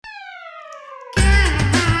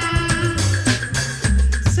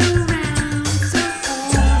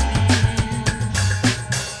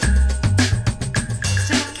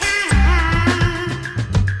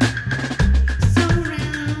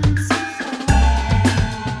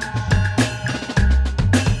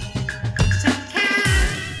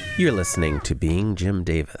You're listening to Being Jim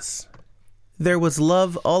Davis. There was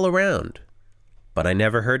love all around, but I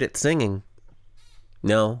never heard it singing.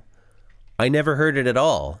 No, I never heard it at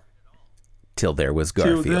all, till there was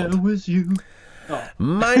Garfield. Till there was you. Oh.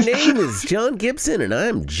 My name is John Gibson, and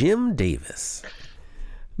I'm Jim Davis.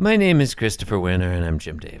 My name is Christopher Winter, and I'm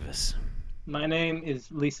Jim Davis. My name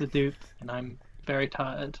is Lisa Duke, and I'm very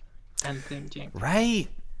tired and thinking. Right.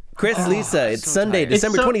 Chris, Lisa, it's so Sunday, tired.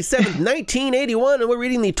 December 27th, 1981, and we're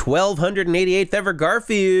reading the 1288th ever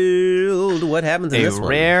Garfield. What happens in this A one?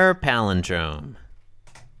 rare palindrome.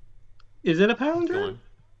 Is it a Go palindrome? on.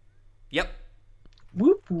 Yep.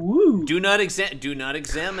 Whoop woo. Do not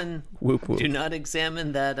examine. Whoop, whoop. Do not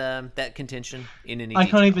examine that contention in any I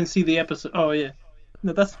detail. can't even see the episode. Oh yeah.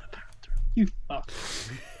 No, that's not a palindrome. You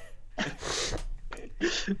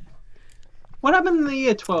fuck. What happened in the year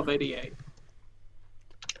 1288?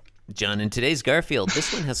 John, in today's Garfield,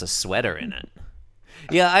 this one has a sweater in it.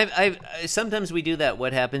 Yeah, I sometimes we do that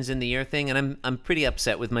what happens in the year thing, and I'm pretty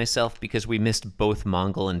upset with myself because we missed both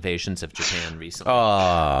Mongol invasions of Japan recently.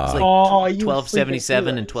 It's like You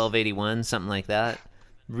 1277 and 1281, something like that.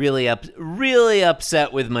 Really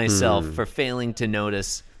upset with myself for failing to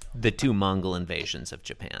notice the two Mongol invasions of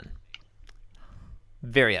Japan.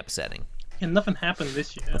 Very upsetting. And nothing happened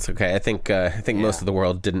this year. That's okay. I think most of the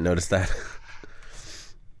world didn't notice that.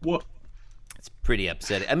 What? It's pretty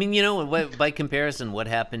upsetting. I mean, you know, by comparison, what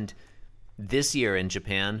happened this year in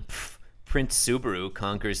Japan? Prince Subaru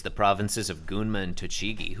conquers the provinces of Gunma and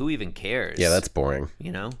Tochigi. Who even cares? Yeah, that's boring.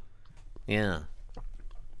 You know? Yeah.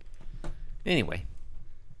 Anyway.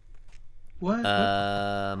 What?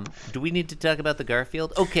 Do we need to talk about the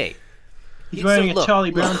Garfield? Okay. He's wearing So, look, a Charlie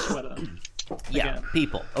Brown sweater. Yeah, Again.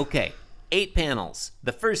 people. Okay. 8 panels.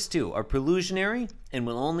 The first 2 are prelusionary and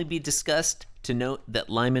will only be discussed to note that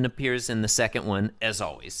Lyman appears in the second one, as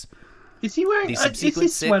always. Is he wearing? The Is subsequent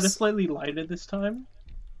his sweater 6 slightly lighter this time?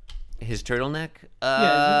 His turtleneck?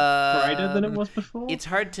 Yeah, is it brighter than it was before? It's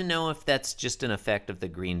hard to know if that's just an effect of the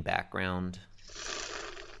green background.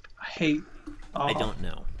 I hate. Oh. I don't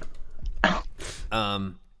know.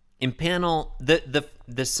 In panel,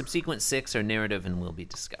 the subsequent 6 are narrative and will be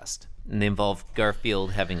discussed. And they involve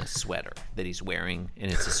Garfield having a sweater that he's wearing,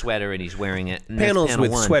 and it's a sweater and he's wearing it. And that's Panels panel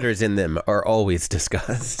with 1. sweaters in them are always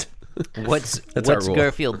discussed. What's our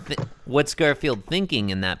rule. What's Garfield thinking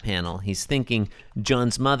in that panel? He's thinking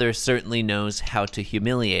John's mother certainly knows how to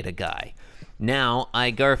humiliate a guy. Now I,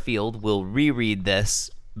 Garfield, will reread this,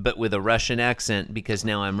 but with a Russian accent because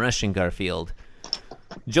now I'm Russian Garfield.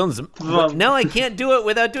 Now I can't do it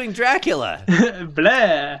without doing Dracula.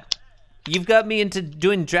 Blair. You've got me into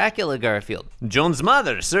doing Dracula, Garfield. John's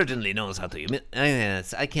mother certainly knows how to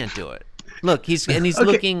humiliate. I can't do it. Look, he's Okay.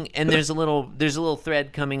 looking, and there's a little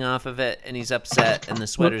thread coming off of it, and he's upset, and the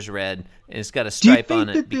sweater's red, and it's got a stripe on think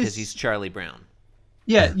it that because this- he's Charlie Brown.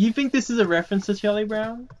 Yeah, you think this is a reference to Charlie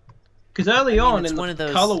Brown? Because early on it's in one the of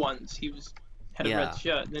those- color ones, he had a Yeah. red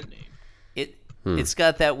shirt, didn't he? It's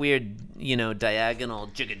got that weird, diagonal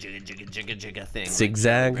jigga jigga jigga jigga jigga thing.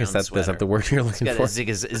 Zigzag? like Is that sweater. the word you're looking It's for? got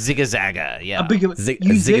a zigga-zagga, yeah. A big a you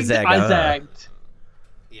zigged, zigzag, I huh? zagged.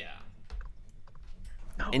 Yeah.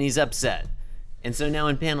 And he's upset. And so now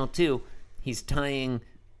in panel 2, he's tying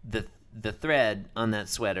the thread on that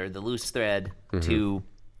sweater, the loose thread, to,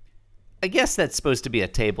 I guess that's supposed to be a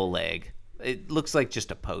table leg. It looks like just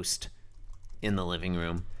a post in the living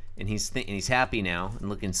room. And he's happy now and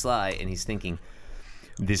looking sly, and he's thinking,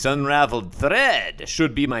 this unraveled thread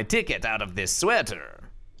should be my ticket out of this sweater.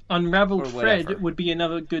 Unraveled Or whatever. Thread would be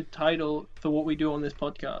another good title for what we do on this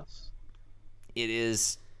podcast. It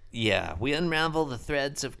is, yeah, we unravel the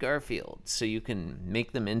threads of Garfield so you can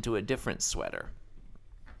make them into a different sweater.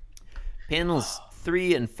 Panels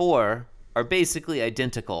 3 and 4 are basically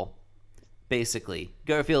identical. Basically,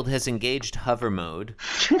 Garfield has engaged hover mode.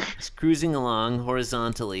 He's cruising along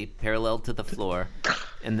horizontally, parallel to the floor,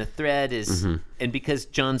 and the thread is, and because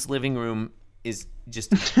John's living room is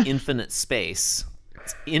just infinite space,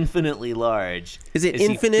 it's infinitely large. Is it as he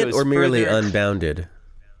infinite goes or merely further- unbounded?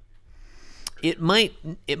 It might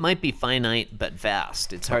be finite but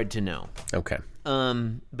vast. It's hard to know. Okay.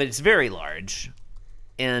 But it's very large,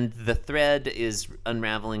 and the thread is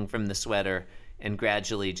unraveling from the sweater, and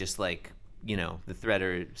gradually, just like the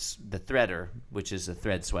threader, which is a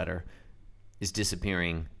thread sweater, is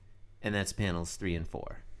disappearing, and that's panels 3 and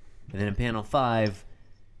 4. And then in panel 5,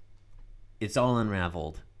 it's all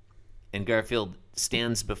unraveled, and Garfield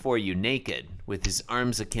stands before you naked with his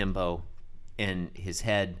arms akimbo and his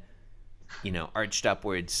head, arched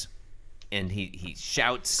upwards, and he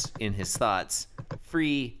shouts in his thoughts,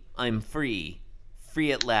 "Free, I'm free.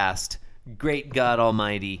 Free at last. Great God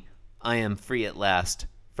Almighty, I am free at last.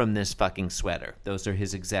 from this fucking sweater. Those are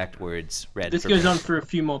his exact words. Read. This goes on for a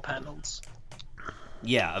few more panels.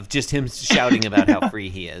 Yeah, of just him shouting about how free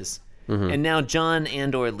he is. And now John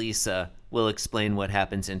and/or Lisa will explain what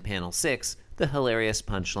happens in panel 6, the hilarious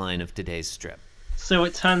punchline of today's strip. So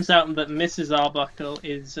it turns out that Mrs. Arbuckle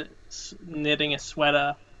is knitting a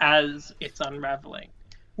sweater as it's unraveling,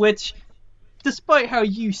 which, despite how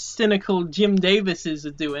you cynical Jim Davises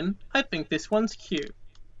are doing, I think this one's cute.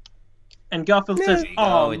 And Garfield says,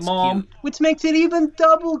 "Oh, it's Mom," cute. which makes it even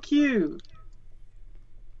double cute.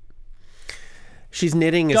 She's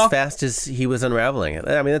knitting as fast as he was unraveling it.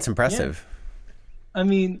 I mean, that's impressive. I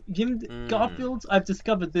mean, Garfields, I've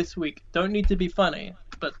discovered this week, don't need to be funny,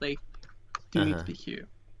 but they do need to be cute.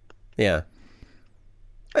 Yeah.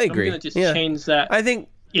 I agree. I'm gonna just change that. I think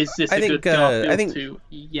Is this I a think, good Garfield I think- to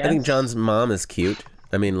yes? I think John's mom is cute.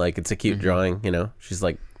 I mean, like, it's a cute drawing, you know? She's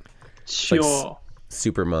like Sure.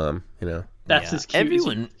 super mom, you know? That's as cute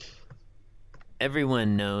as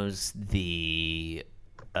Everyone knows the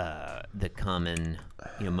common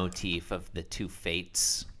motif of the two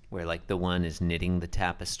fates, where like the one is knitting the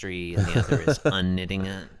tapestry and the other is unknitting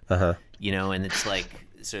it. And it's like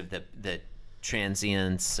sort of the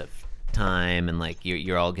transience of time, and like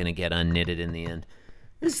you're all gonna get unknitted in the end.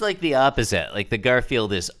 It's like the opposite. Like the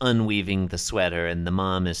Garfield is unweaving the sweater, and the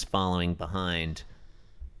mom is following behind,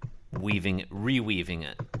 reweaving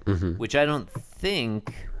it, which I don't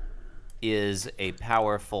think is a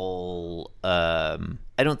powerful.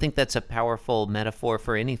 I don't think that's a powerful metaphor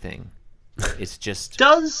for anything. It's just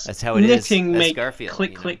that's how it knitting is. make Garfield,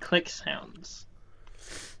 click click click sounds?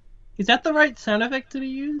 Is that the right sound effect to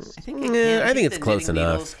use? I think, I think it's the close knitting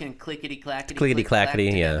enough. needles can clickety clackety. Clickety clackety,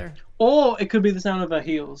 yeah. together. Or it could be the sound of her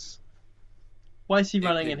heels. Why is he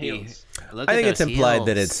running in could be. heels? Look I at think it's those implied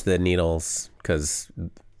that heels. it's the needles because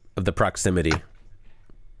of the proximity.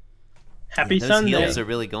 Happy Those Sunday. heels are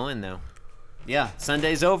really going though. Yeah,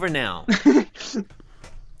 Sunday's over now.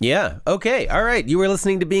 Yeah. Okay. All right. You were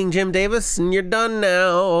listening to Being Jim Davis, and you're done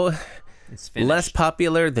now. It's finished. Less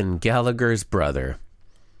popular than Gallagher's brother.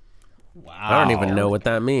 Wow. I don't even know what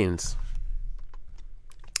that means.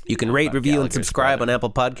 You can rate, about review, and Gallagher's subscribe brother. on Apple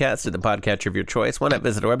Podcasts or the podcatcher of your choice. Why not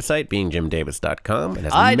visit our website, beingjimdavis.com. It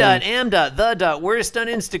has many I.am.the.worst on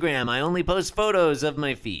Instagram. I only post photos of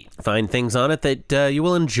my feet. fine things on it that you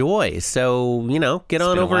will enjoy. So, get on been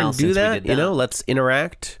a over while and do since we that. did that. Let's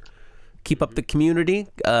interact. Keep up the community.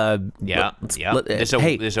 Yeah. There's a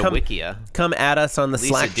come, Wikia. Come at us on the Lisa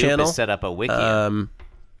Slack Dupe channel. has set up a Wikia.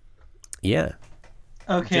 Yeah.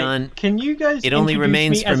 Okay, John, can you guys It only introduce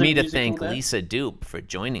remains me for as a me to musical thank guest? Lisa Dupe for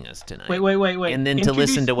joining us tonight. Wait. And then to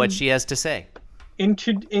listen to what Introduce she has to say.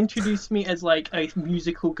 Introduce me as like a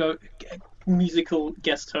musical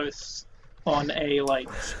guest host on a like.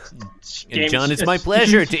 And John, it's my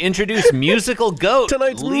pleasure to introduce musical goat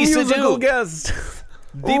Tonight's Lisa musical Dupe. guest.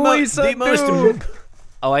 Lisa Lisa Dupe.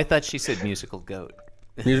 Oh, I thought she said musical goat.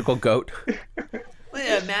 Musical goat. Well,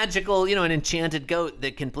 yeah, magical, an enchanted goat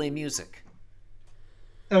that can play music.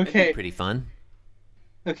 Okay. Pretty fun.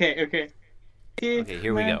 Okay,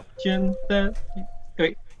 here we go. Imagine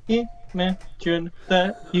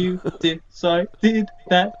that you decided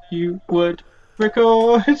that you would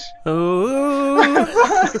record. Ooh.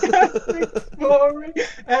 Exploring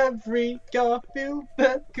every Garfield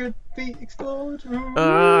that could be explored.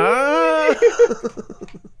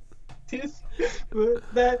 This, but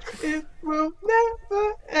that it will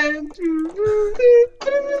never end.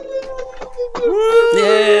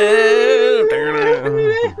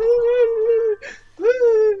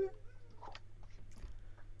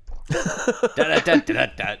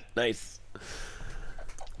 Da-da-da-da-da. Nice.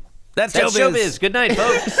 That's That's showbiz. showbiz. Good night,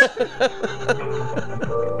 folks.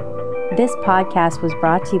 This podcast was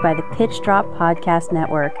brought to you by the Pitch Drop Podcast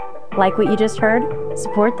Network. Like what you just heard?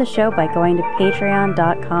 Support the show by going to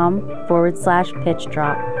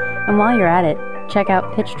patreon.com/pitchdrop. And while you're at it, check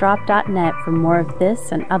out pitchdrop.net for more of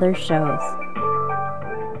this and other shows.